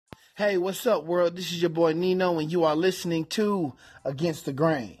Hey, what's up, world? This is your boy Nino, and you are listening to Against the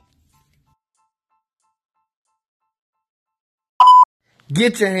Grain.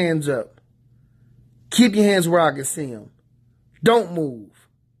 Get your hands up. Keep your hands where I can see them. Don't move.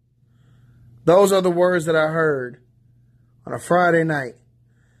 Those are the words that I heard on a Friday night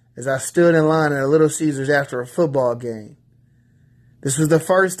as I stood in line at a Little Caesars after a football game. This was the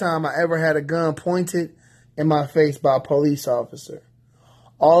first time I ever had a gun pointed in my face by a police officer.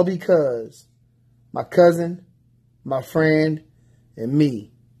 All because my cousin, my friend, and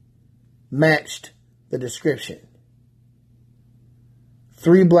me matched the description.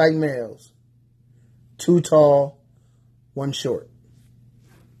 3 black males, 2 tall, 1 short.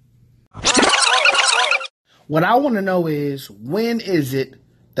 What I want to know is, when is it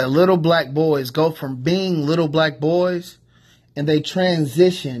that little black boys go from being little black boys and they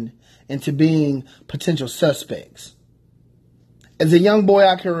transition into being potential suspects? As a young boy,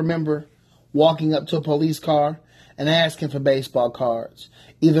 I can remember walking up to a police car and asking for baseball cards.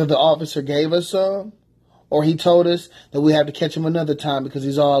 Either the officer gave us some, or he told us that we had to catch him another time because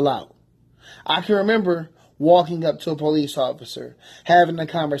he's all out. I can remember walking up to a police officer, having a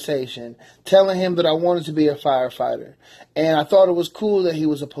conversation, telling him that I wanted to be a firefighter. And I thought it was cool that he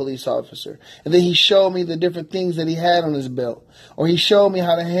was a police officer. And then he showed me the different things that he had on his belt. Or he showed me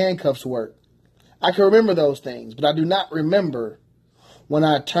how the handcuffs work. I can remember those things, but I do not remember when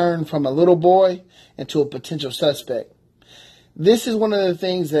I turned from a little boy into a potential suspect. This is one of the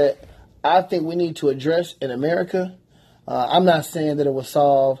things that I think we need to address in America. I'm not saying that it will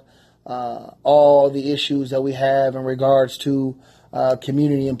solve all the issues that we have in regards to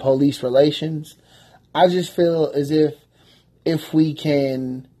community and police relations. I just feel as if we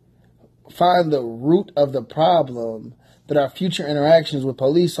can find the root of the problem, that our future interactions with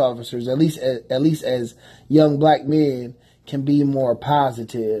police officers, at least as young black men, can be more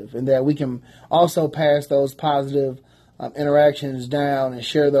positive, and that we can also pass those positive interactions down and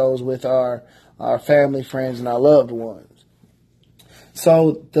share those with our family, friends, and our loved ones.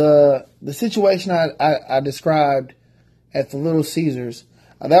 So the situation I described at the Little Caesars,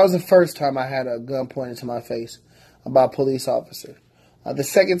 that was the first time I had a gun pointed to my face by a police officer. The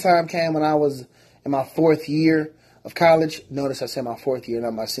second time came when I was in my 4th year of college. Notice I said my 4th year,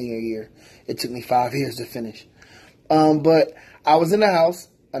 not my senior year. It took me 5 years to finish. But I was in the house,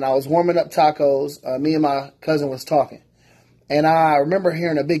 and I was warming up tacos. Me and my cousin was talking. And I remember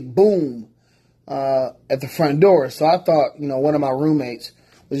hearing a big boom at the front door. So I thought, one of my roommates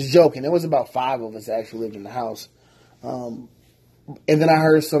was joking. There was about 5 of us that actually lived in the house. And then I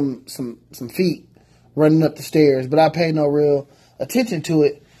heard some feet running up the stairs, but I paid no real attention to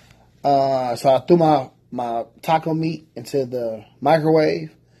it. So I threw my taco meat into the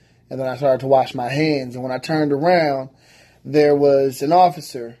microwave, and then I started to wash my hands. And when I turned around, there was an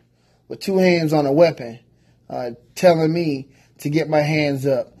officer with 2 hands on a weapon telling me to get my hands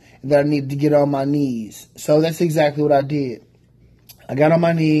up and that I needed to get on my knees. So that's exactly what I did. I got on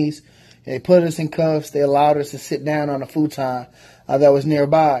my knees. They put us in cuffs. They allowed us to sit down on a futon that was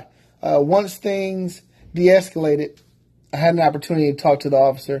nearby. Once things de-escalated, I had an opportunity to talk to the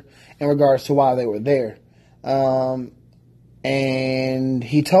officer in regards to why they were there. And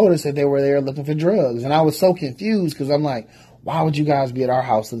he told us that they were there looking for drugs. And I was so confused because I'm like, why would you guys be at our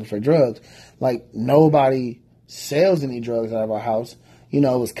house looking for drugs? Like, nobody sells any drugs out of our house. It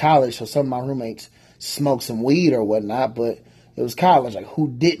was college, so some of my roommates smoked some weed or whatnot, but it was college. Like, who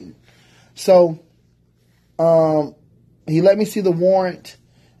didn't? So he let me see the warrant,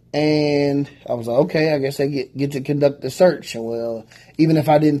 and I was like, okay, I guess they get to conduct the search. And, well, even if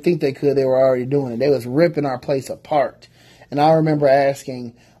I didn't think they could, they were already doing it. They was ripping our place apart. And I remember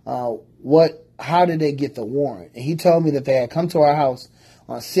asking, how did they get the warrant? And he told me that they had come to our house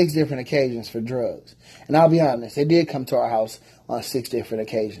on 6 different occasions for drugs. And I'll be honest, they did come to our house on 6 different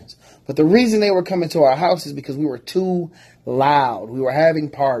occasions. But the reason they were coming to our house is because we were too loud. We were having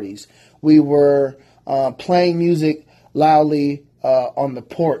parties. We were playing music loudly on the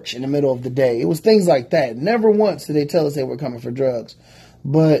porch in the middle of the day. It was things like that. Never once did they tell us they were coming for drugs.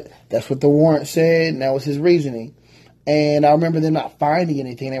 But that's what the warrant said, and that was his reasoning. And I remember them not finding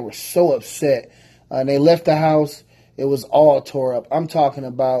anything. They were so upset. They left the house. It was all tore up. I'm talking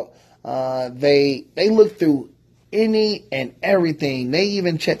about they looked through any and everything. They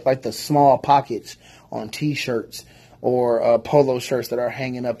even checked like the small pockets on T-shirts or polo shirts that are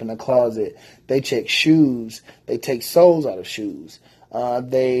hanging up in the closet. They check shoes. They take soles out of shoes.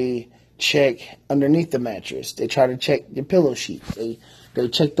 They check underneath the mattress. They try to check your pillow sheets. They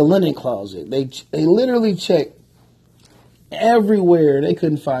check the linen closet. They literally check everywhere. They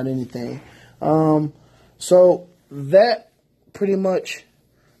couldn't find anything. So that pretty much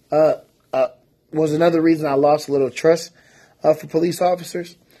was another reason I lost a little trust for police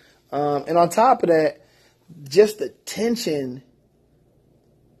officers. And on top of that, just the tension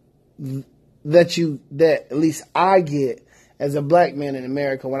that at least I get as a black man in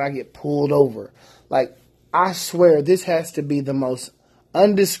America when I get pulled over. Like, I swear this has to be the most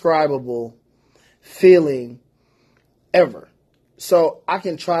undescribable feeling ever. So I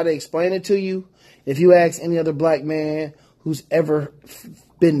can try to explain it to you. If you ask any other black man who's ever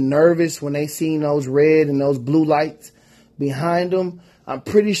been nervous when they seen those red and those blue lights behind them, I'm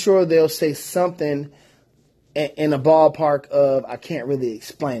pretty sure they'll say something in a ballpark of, I can't really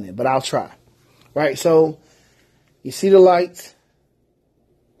explain it, but I'll try. Right? So you see the lights,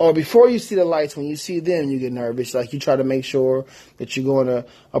 or before you see the lights, when you see them, you get nervous. Like, you try to make sure that you're going to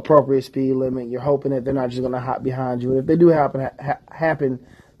appropriate speed limit. You're hoping that they're not just going to hop behind you. And if they do happen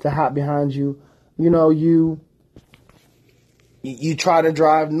to hop behind you, you know, you try to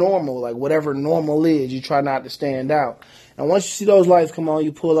drive normal, like whatever normal is. You try not to stand out. And once you see those lights come on,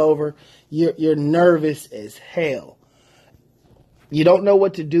 you pull over. You're nervous as hell. You don't know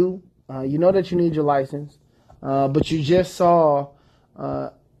what to do. You know that you need your license, but you just saw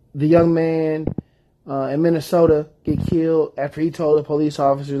the young man in Minnesota get killed after he told a police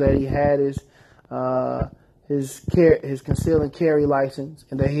officer that he had his conceal and carry license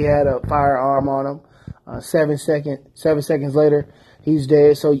and that he had a firearm on him. 7 seconds later, he's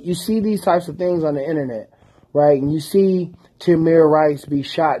dead. So you see these types of things on the internet, right? And you see Tamir Rice be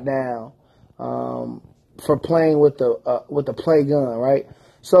shot down for playing with the play gun, right?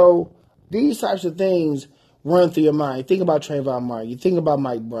 So these types of things run through your mind. You think about Trayvon Martin. You think about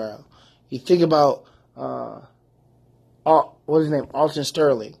Mike Brown. You think about what's his name, Alton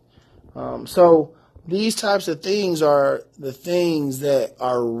Sterling. So these types of things are the things that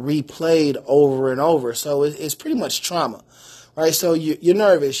are replayed over and over. So it's pretty much trauma, right? So you're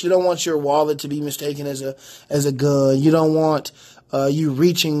nervous. You don't want your wallet to be mistaken as a gun. You don't want you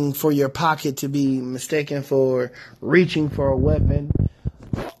reaching for your pocket to be mistaken for reaching for a weapon.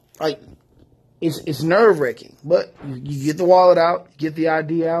 Like, it's nerve-wracking. But you get the wallet out, you get the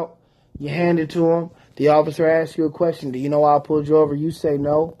ID out, you hand it to him. The officer asks you a question. Do you know why I pulled you over? You say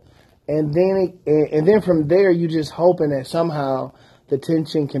no. And then from there, you just hoping that somehow the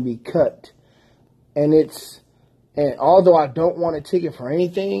tension can be cut. And although I don't want a ticket for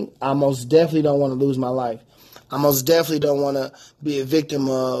anything, I most definitely don't want to lose my life. I most definitely don't want to be a victim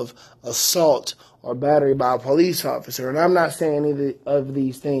of assault or battery by a police officer. And I'm not saying either of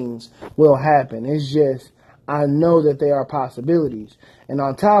these things will happen. It's just, I know that they are possibilities. And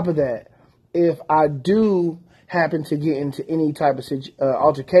on top of that, if I do happen to get into any type of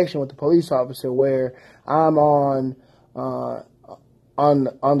altercation with the police officer where I'm on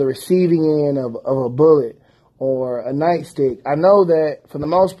the receiving end of a bullet or a nightstick, I know that for the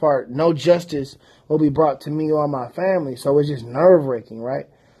most part, no justice will be brought to me or my family. So it's just nerve-wracking, right?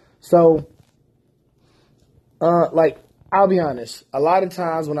 So, I'll be honest. A lot of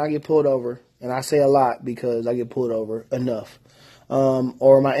times when I get pulled over, and I say a lot because I get pulled over enough,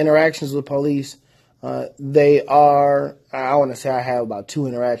 or my interactions with police, they are, I want to say I have about 2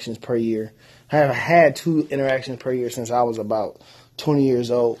 interactions per year. I have had 2 interactions per year since I was about 20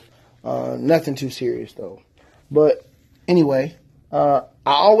 years old. Nothing too serious, though. But anyway, I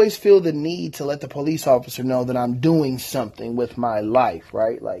always feel the need to let the police officer know that I'm doing something with my life,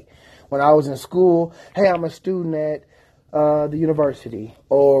 right? Like, when I was in school, hey, I'm a student at the university.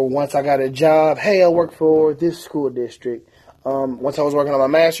 Or once I got a job, hey, I work for this school district. Once I was working on my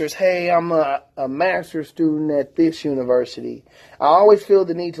master's, hey, I'm a master's student at this university. I always feel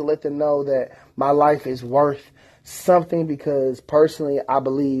the need to let them know that my life is worth something because personally I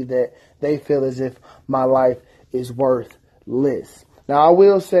believe that they feel as if my life is worthless. Now, I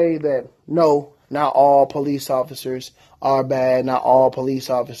will say that no, not all police officers are bad. Not all police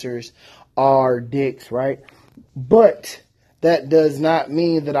officers are dicks, right? But that does not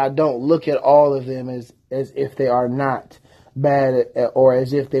mean that I don't look at all of them as if they are not bad or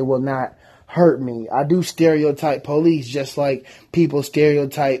as if they will not hurt me. I do stereotype police just like people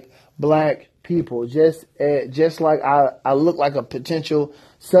stereotype black people. Just like I look like a potential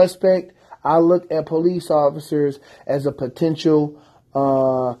suspect, I look at police officers as a potential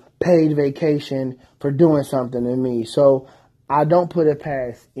paid vacation for doing something to me. So I don't put it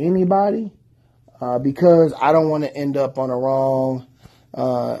past anybody because I don't want to end up on a wrong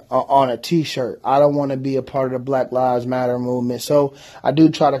on a t-shirt. I don't want to be a part of the Black Lives Matter movement. So I do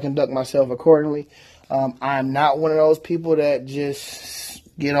try to conduct myself accordingly. I'm not one of those people that just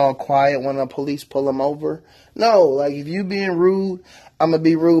get all quiet when the police pull them over. No, like if you being rude, I'm going to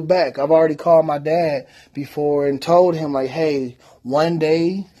be rude back. I've already called my dad before and told him like, hey, one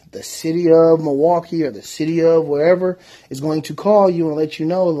day the city of Milwaukee or the city of wherever is going to call you and let you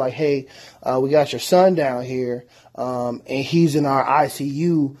know, like, hey, we got your son down here, and he's in our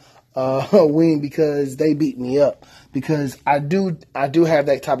ICU wing because they beat me up. Because I do have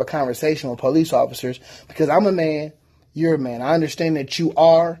that type of conversation with police officers, because I'm a man, you're a man. I understand that you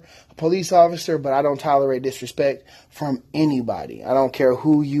are a police officer, but I don't tolerate disrespect from anybody. I don't care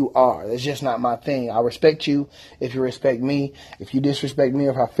who you are. That's just not my thing. I respect you if you respect me. If you disrespect me,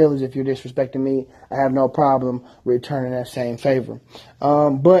 or if I feel as if you're disrespecting me, I have no problem returning that same favor.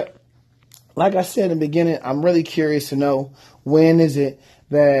 But like I said in the beginning, I'm really curious to know, when is it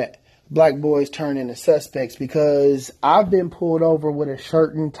that black boys turn into suspects? Because I've been pulled over with a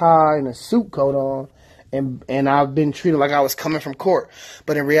shirt and tie and a suit coat on, and I've been treated like I was coming from court,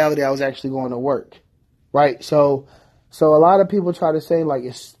 but in reality I was actually going to work, right? So a lot of people try to say, like,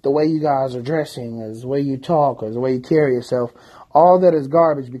 it's the way you guys are dressing, it's the way you talk, or the way you carry yourself. All that is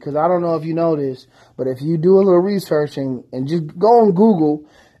garbage, because I don't know if you know this, but if you do a little research and just go on Google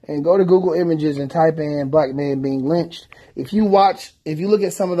and go to Google Images and type in black man being lynched, if you look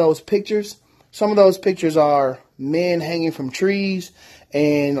at some of those pictures are men hanging from trees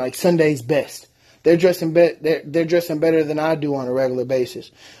and like Sunday's Best. They're dressing better than I do on a regular basis.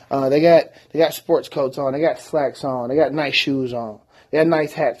 They got sports coats on, they got slacks on, they got nice shoes on, they got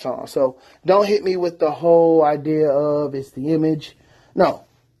nice hats on. So don't hit me with the whole idea of it's the image. No,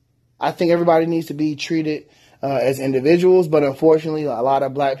 I think everybody needs to be treated as individuals, but unfortunately, a lot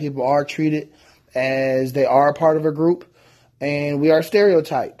of black people are treated as they are a part of a group, and we are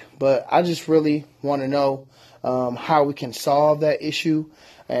stereotyped. But I just really want to know how we can solve that issue,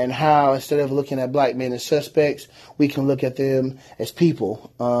 and how, instead of looking at black men as suspects, we can look at them as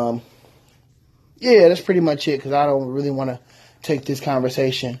people. Yeah, that's pretty much it, because I don't really want to take this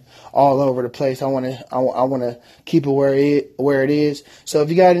conversation all over the place. I want to keep it where it is. So if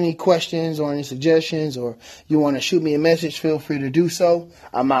you got any questions or any suggestions, or you want to shoot me a message, feel free to do so.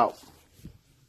 I'm out.